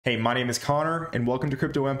Hey, my name is Connor and welcome to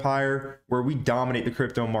Crypto Empire, where we dominate the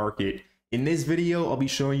crypto market. In this video, I'll be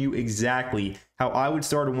showing you exactly how I would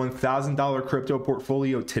start a $1,000 crypto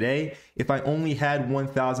portfolio today if I only had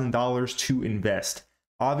 $1,000 to invest.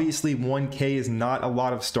 Obviously, 1K is not a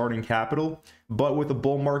lot of starting capital, but with a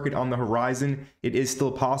bull market on the horizon, it is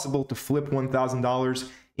still possible to flip $1,000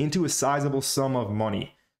 into a sizable sum of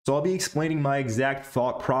money. So I'll be explaining my exact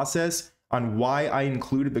thought process on why I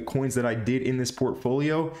included the coins that I did in this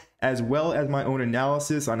portfolio, as well as my own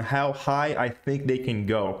analysis on how high I think they can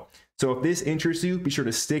go. So if this interests you, be sure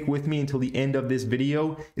to stick with me until the end of this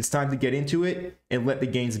video. It's time to get into it and let the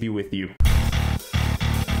gains be with you.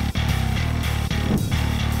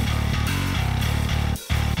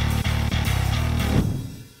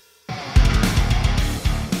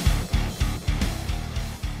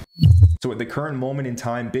 So at the current moment in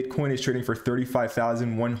time, Bitcoin is trading for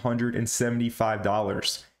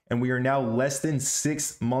 $35,175. And we are now less than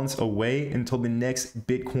 6 months away until the next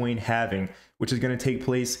Bitcoin halving, which is going to take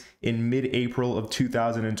place in mid-April of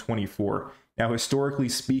 2024. Now, historically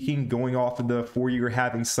speaking, going off of the 4-year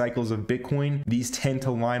halving cycles of Bitcoin, these tend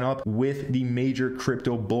to line up with the major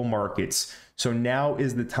crypto bull markets. So now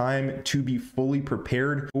is the time to be fully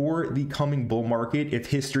prepared for the coming bull market.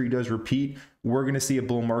 If history does repeat, we're going to see a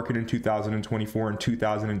bull market in 2024 and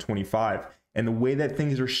 2025. And the way that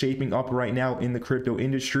things are shaping up right now in the crypto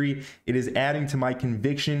industry, it is adding to my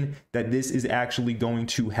conviction that this is actually going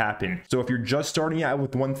to happen. So if you're just starting out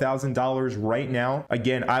with $1,000 right now,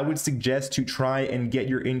 again, I would suggest to try and get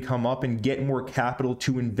your income up and get more capital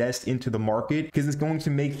to invest into the market, because it's going to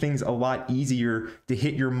make things a lot easier to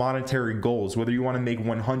hit your monetary goals. Whether you want to make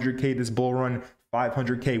 100K this bull run,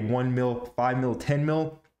 500K, 1 mil, 5 mil, 10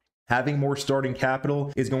 mil, having more starting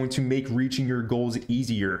capital is going to make reaching your goals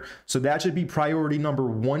easier. So that should be priority number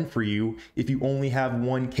 1 for you if you only have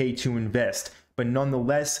 1K to invest. But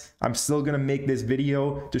nonetheless, I'm still going to make this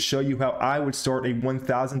video to show you how I would start a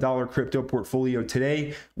 $1,000 crypto portfolio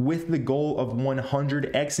today with the goal of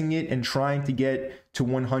 100xing it and trying to get to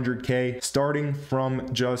 100K starting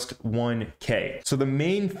from just 1K. So the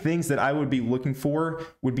main things that I would be looking for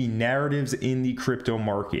would be narratives in the crypto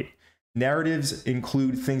market. Narratives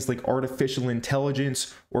include things like artificial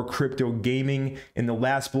intelligence or crypto gaming. In the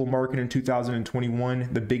last bull market in 2021,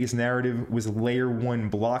 the biggest narrative was layer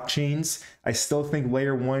 1 blockchains. I still think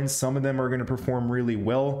layer 1, some of them are going to perform really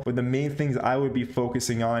well, but the main things I would be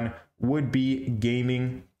focusing on would be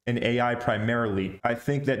gaming and AI primarily. I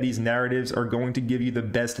think that these narratives are going to give you the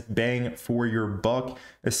best bang for your buck,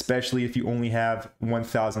 especially if you only have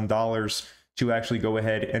 $1,000 to actually go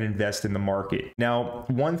ahead and invest in the market. Now,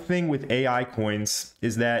 one thing with AI coins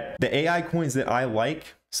is that the AI coins that I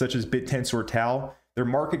like, such as BitTensor or Tal, their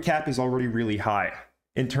market cap is already really high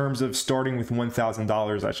in terms of starting with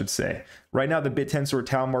 $1,000, I should say. Right now, the BitTensor or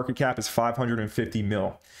Tal market cap is 550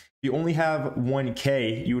 mil. If you only have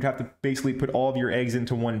 1K, you would have to basically put all of your eggs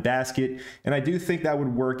into one basket. And I do think that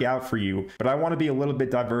would work out for you, but I want to be a little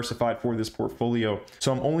bit diversified for this portfolio.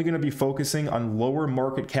 So I'm only going to be focusing on lower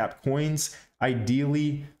market cap coins,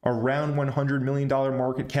 ideally around $100 million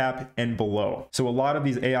market cap and below. So a lot of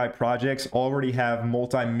these AI projects already have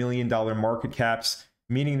multi-million-dollar market caps,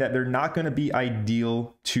 meaning that they're not going to be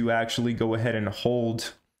ideal to actually go ahead and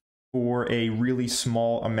hold for a really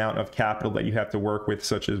small amount of capital that you have to work with,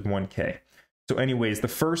 such as 1K. So anyways, the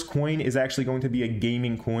first coin is actually going to be a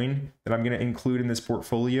gaming coin that I'm going to include in this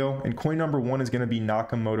portfolio. And coin number 1 is going to be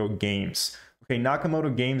Nakamoto Games. Okay,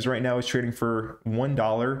 Nakamoto Games right now is trading for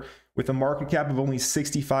 $1 with a market cap of only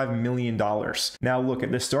 $65 million. Now look,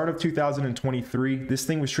 at the start of 2023, this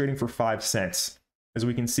thing was trading for 5 cents, as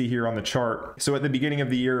we can see here on the chart. So at the beginning of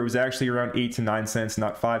the year, it was actually around 8 to 9 cents,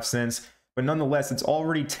 not 5 cents. But nonetheless, it's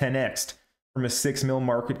already 10x'd from a 6 mil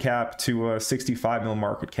market cap to a 65 mil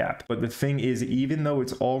market cap. But the thing is, even though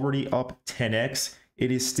it's already up 10x, it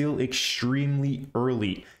is still extremely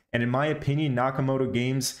early. And in my opinion, Nakamoto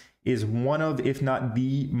Games is one of, if not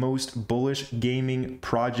the most bullish gaming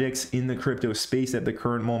projects in the crypto space at the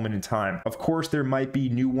current moment in time. Of course, there might be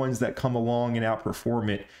new ones that come along and outperform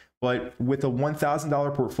it, but with a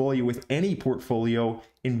 $1,000 portfolio, with any portfolio,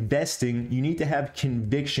 investing, you need to have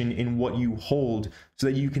conviction in what you hold so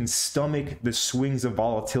that you can stomach the swings of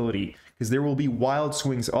volatility, because there will be wild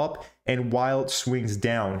swings up and wild swings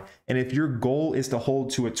down. And if your goal is to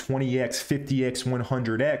hold to a 20x, 50x,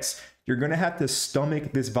 100x, you're going to have to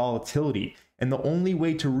stomach this volatility. And the only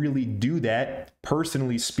way to really do that,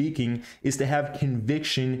 personally speaking, is to have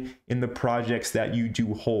conviction in the projects that you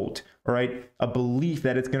do hold. All right, a belief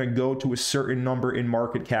that it's going to go to a certain number in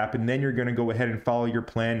market cap, and then you're going to go ahead and follow your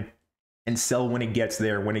plan and sell when it gets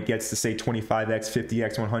there, when it gets to say 25x,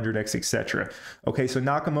 50x, 100x, etc. Okay, so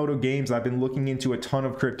Nakamoto Games, I've been looking into a ton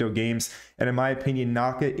of crypto games, and in my opinion,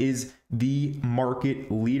 Naka is the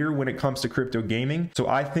market leader when it comes to crypto gaming. So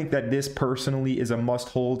I think that this personally is a must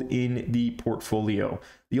hold in the portfolio.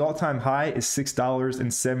 The all-time high is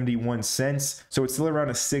 $6.71. So it's still around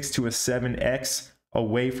a 6 to a 7x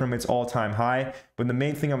away from its all-time high, but the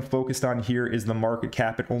main thing I'm focused on here is the market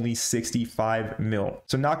cap at only 65 mil.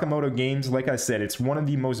 So Nakamoto Games, like I said, it's one of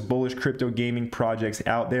the most bullish crypto gaming projects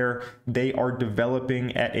out there. They are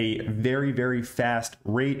developing at a very, very fast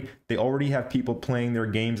rate. They already have people playing their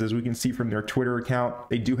games, as we can see from their Twitter account.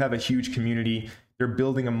 They do have a huge community. They're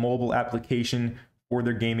building a mobile application for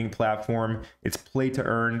their gaming platform. It's play to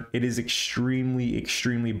earn. It is extremely,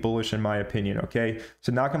 extremely bullish in my opinion, okay?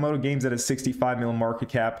 So Nakamoto Games at a 65 mil market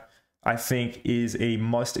cap, I think is a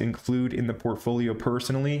must include in the portfolio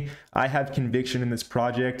personally. I have conviction in this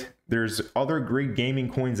project. There's other great gaming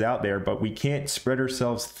coins out there, but we can't spread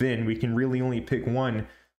ourselves thin. We can really only pick one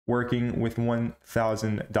working with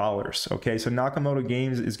 $1,000, okay? So Nakamoto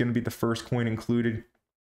Games is gonna be the first coin included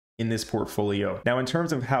in this portfolio. Now, in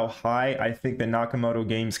terms of how high I think that Nakamoto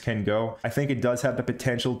Games can go, I think it does have the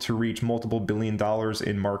potential to reach multiple $billion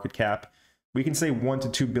in market cap. We can say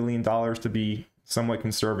 $1 to $2 billion to be somewhat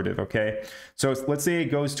conservative, okay? So let's say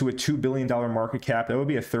it goes to a $2 billion market cap. That would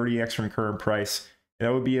be a 30x from current price.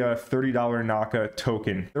 That would be a $30 Naka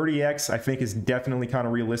token. 30x, I think, is definitely kind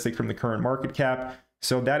of realistic from the current market cap.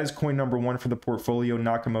 So that is coin number one for the portfolio,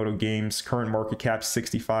 Nakamoto Games. Current market cap,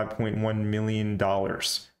 $65.1 million.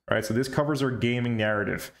 All right, so this covers our gaming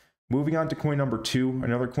narrative. Moving on to coin number two,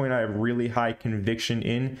 another coin I have really high conviction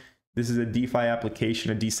in. This is a DeFi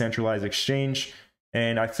application, a decentralized exchange,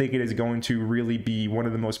 and I think it is going to really be one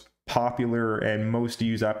of the most popular and most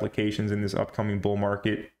used applications in this upcoming bull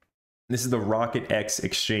market. This is the RocketX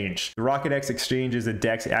exchange. The RocketX exchange is a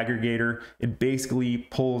DEX aggregator. It basically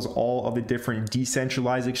pulls all of the different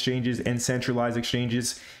decentralized exchanges and centralized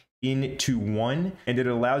exchanges into one, and it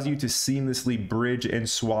allows you to seamlessly bridge and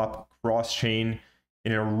swap cross-chain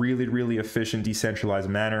in a really, really efficient decentralized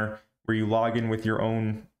manner, where you log in with your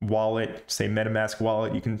own wallet, say MetaMask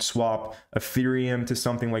wallet. You can swap Ethereum to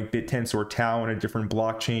something like BitTense or Tau on a different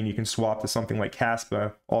blockchain. You can swap to something like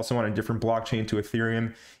Caspa, also on a different blockchain, to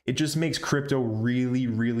Ethereum. It just makes crypto really,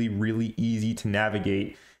 really, really easy to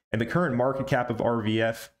navigate. And the current market cap of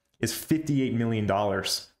RVF is $58 million.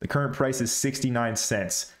 The current price is 69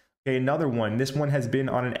 cents. Okay, another one. This one has been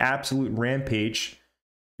on an absolute rampage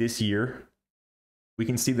this year. We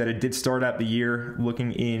can see that it did start out the year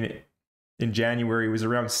looking in January. It was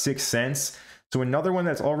around 6 cents. So another one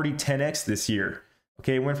that's already 10x this year.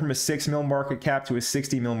 Okay, it went from a 6 mil market cap to a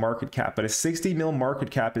 60 mil market cap, but a 60 mil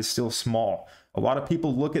market cap is still small. A lot of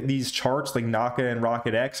people look at these charts like Naka and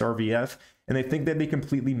RocketX, RVF, and they think that they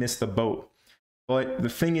completely missed the boat. But the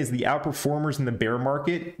thing is, the outperformers in the bear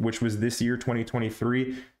market, which was this year,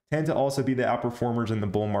 2023, tend to also be the outperformers in the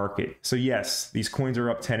bull market. So yes, these coins are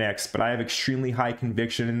up 10x, but I have extremely high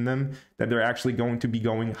conviction in them that they're actually going to be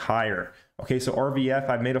going higher. Okay, so RVF,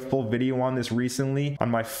 I made a full video on this recently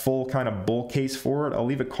on my full kind of bull case for it. I'll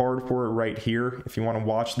leave a card for it right here if you want to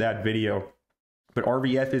watch that video. But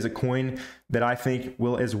RVF is a coin that I think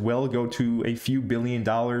will as well go to a few $1 billion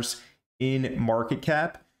in market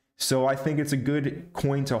cap. So I think it's a good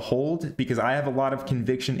coin to hold because I have a lot of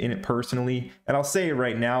conviction in it personally. And I'll say it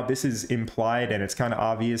right now, this is implied and it's kind of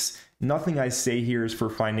obvious. Nothing I say here is for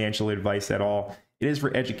financial advice at all. It is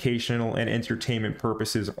for educational and entertainment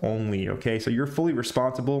purposes only, okay? So you're fully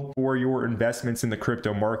responsible for your investments in the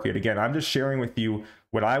crypto market. Again, I'm just sharing with you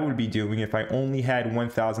what I would be doing if I only had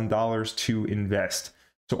 $1,000 to invest.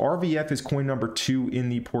 So RVF is coin number two in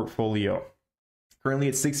the portfolio. Currently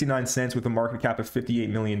at 69 cents with a market cap of $58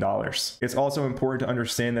 million. It's also important to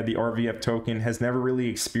understand that the RVF token has never really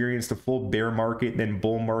experienced a full bear market then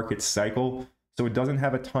bull market cycle. So it doesn't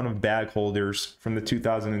have a ton of bag holders from the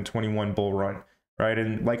 2021 bull run, right?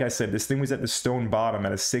 And like I said, this thing was at the stone bottom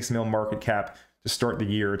at a 6 mil market cap to start the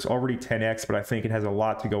year. It's already 10x, but I think it has a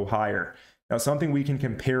lot to go higher. Now, something we can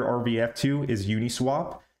compare RVF to is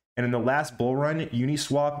Uniswap. And in the last bull run,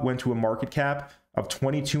 Uniswap went to a market cap of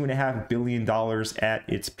 $22.5 billion at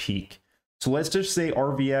its peak. So let's just say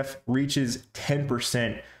RVF reaches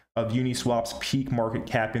 10% of Uniswap's peak market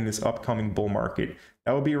cap in this upcoming bull market.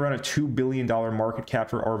 That would be around a $2 billion market cap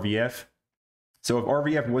for RVF. So if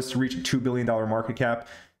RVF was to reach a $2 billion market cap,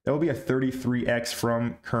 that would be a 33x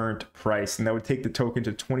from current price. And that would take the token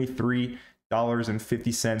to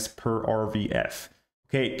 $23.50 per RVF.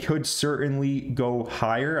 Okay, it could certainly go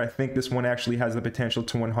higher. I think this one actually has the potential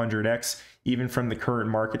to 100x even from the current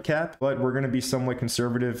market cap, but we're going to be somewhat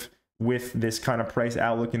conservative with this kind of price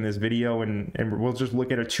outlook in this video, and we'll just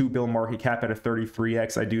look at a 2 bill market cap at a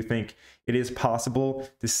 33x. I do think it is possible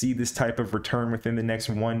to see this type of return within the next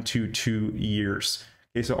 1 to 2 years.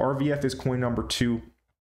 Okay, so RVF is coin number 2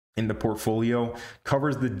 in the portfolio,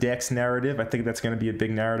 covers the DEX narrative. I think that's going to be a big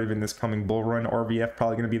narrative in this coming bull run. RVF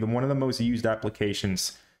probably going to be one of the most used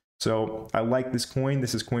applications. So I like this coin.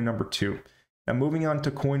 This is coin number 2. Now moving on to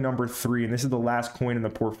coin number 3, and this is the last coin in the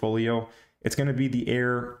portfolio. It's going to be the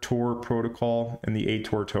Air Tor protocol and the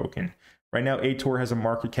ATOR token. Right now, ATOR has a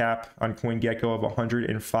market cap on CoinGecko of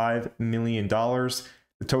 $105 million.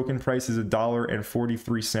 The token price is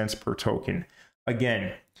 $1.43 per token.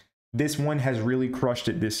 Again, this one has really crushed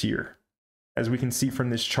it this year, as we can see from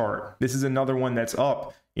this chart. This is another one that's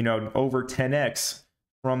up, over 10x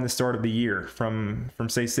from the start of the year, from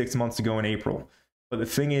say 6 months ago in April. But the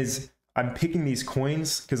thing is, I'm picking these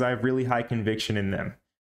coins because I have really high conviction in them.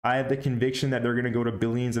 I have the conviction that they're going to go to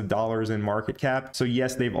billions of dollars in market cap. So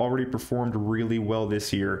yes, they've already performed really well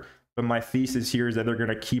this year, but my thesis here is that they're going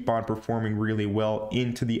to keep on performing really well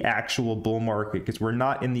into the actual bull market, because we're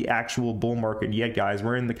not in the actual bull market yet, guys.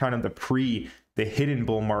 We're in the kind of the hidden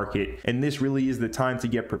bull market. And this really is the time to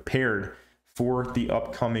get prepared for the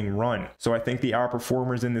upcoming run. So I think the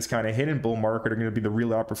outperformers in this kind of hidden bull market are going to be the real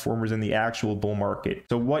outperformers in the actual bull market.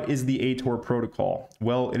 So what is the ATOR protocol?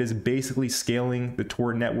 Well, it is basically scaling the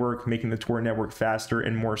Tor network, making the Tor network faster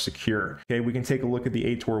and more secure. Okay, we can take a look at the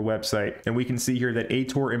ATOR website, and we can see here that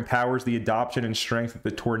ATOR empowers the adoption and strength of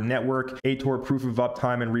the Tor network. ATOR proof of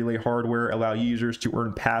uptime and relay hardware allow users to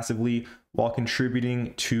earn passively while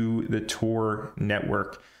contributing to the Tor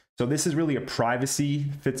network. So this is really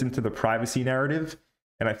fits into the privacy narrative.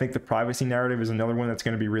 And I think the privacy narrative is another one that's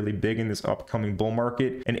going to be really big in this upcoming bull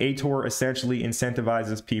market. And ATOR essentially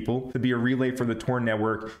incentivizes people to be a relay for the Tor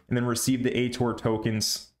network and then receive the ATOR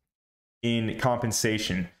tokens in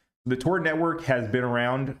compensation. The Tor network has been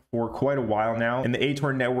around for quite a while now, and the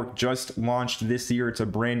ATOR network just launched this year. It's a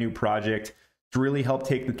brand new project to really help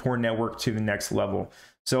take the Tor network to the next level.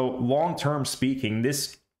 So long-term speaking,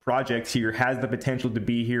 this project here has the potential to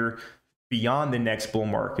be here beyond the next bull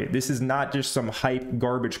market. This is not just some hype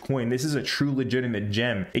garbage coin. This is a true legitimate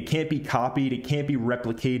gem. It can't be copied. It can't be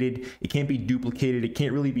replicated. It can't be duplicated. It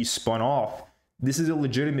can't really be spun off. This is a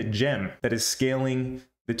legitimate gem that is scaling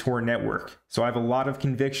the Tor network. So I have a lot of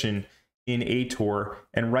conviction in ATOR,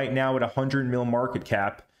 and right now at 100 mil market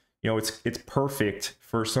cap, it's perfect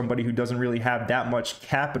for somebody who doesn't really have that much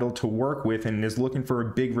capital to work with and is looking for a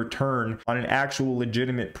big return on an actual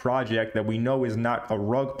legitimate project that we know is not a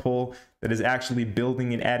rug pull, that is actually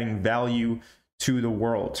building and adding value to the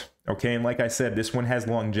world. Okay, and like I said, this one has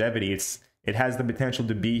longevity. It has the potential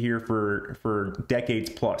to be here for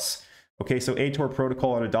decades plus. Okay, so ATOR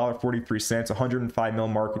protocol at $1.43, 105 mil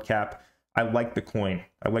market cap. I like the coin.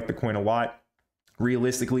 I like the coin a lot.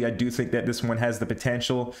 Realistically, I do think that this one has the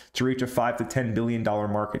potential to reach a $5 to $10 billion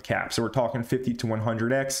market cap. So we're talking 50 to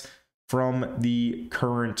 100x from the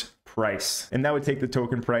current price. And that would take the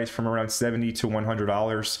token price from around $70 to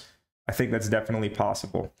 $100. I think that's definitely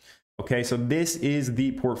possible. Okay, so this is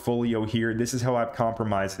the portfolio here. This is how I've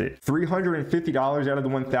compromised it. $350 out of the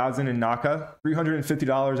 1,000 in Naka,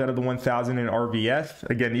 $350 out of the 1,000 in RVF.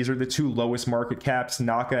 Again, these are the two lowest market caps.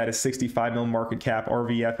 Naka at a 65 mil market cap,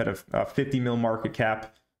 RVF at a 50 mil market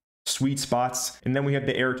cap. Sweet spots. And then we have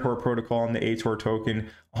the AirTor protocol and the ATOR token,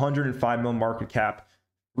 105 mil market cap,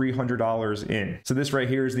 $300 in. So this right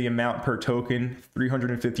here is the amount per token: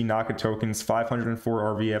 350 Naka tokens,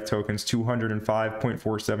 504 RVF tokens,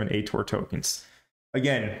 205.47 ATOR tokens.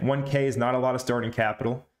 Again, 1K is not a lot of starting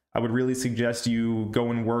capital. I would really suggest you go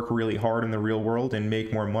and work really hard in the real world and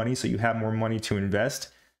make more money so you have more money to invest.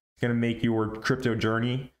 It's going to make your crypto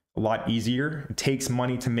journey a lot easier. It takes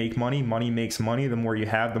money to make money. Money makes money. The more you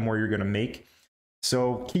have, the more you're going to make.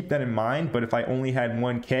 So keep that in mind. But if I only had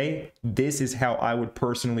 1K, this is how I would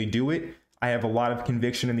personally do it. I have a lot of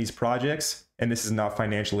conviction in these projects, and this is not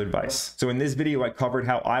financial advice. So in this video, I covered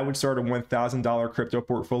how I would start a $1,000 crypto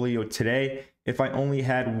portfolio today if I only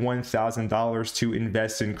had $1,000 to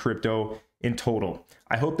invest in crypto in total.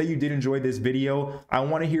 I hope that you did enjoy this video. I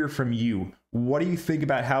want to hear from you. What do you think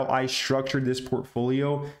about how I structured this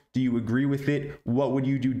portfolio? Do you agree with it? What would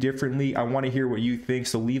you do differently? I want to hear what you think.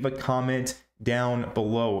 So leave a comment down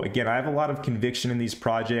below. Again, I have a lot of conviction in these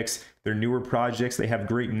projects. They're newer projects. They have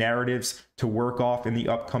great narratives to work off in the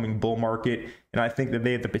upcoming bull market. And I think that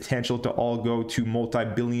they have the potential to all go to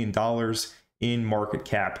multi-billion dollars in market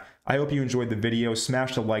cap. I hope you enjoyed the video.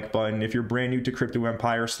 Smash the like button. If you're brand new to Crypto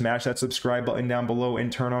Empire, smash that subscribe button down below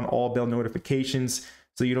and turn on all bell notifications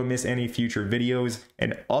so you don't miss any future videos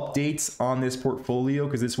and updates on this portfolio,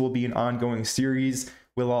 because this will be an ongoing series.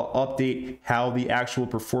 where I'll update how the actual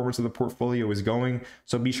performance of the portfolio is going.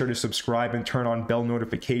 So be sure to subscribe and turn on bell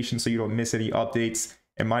notifications so you don't miss any updates.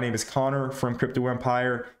 And my name is Connor from Crypto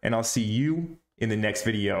Empire, and I'll see you in the next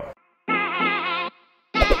video.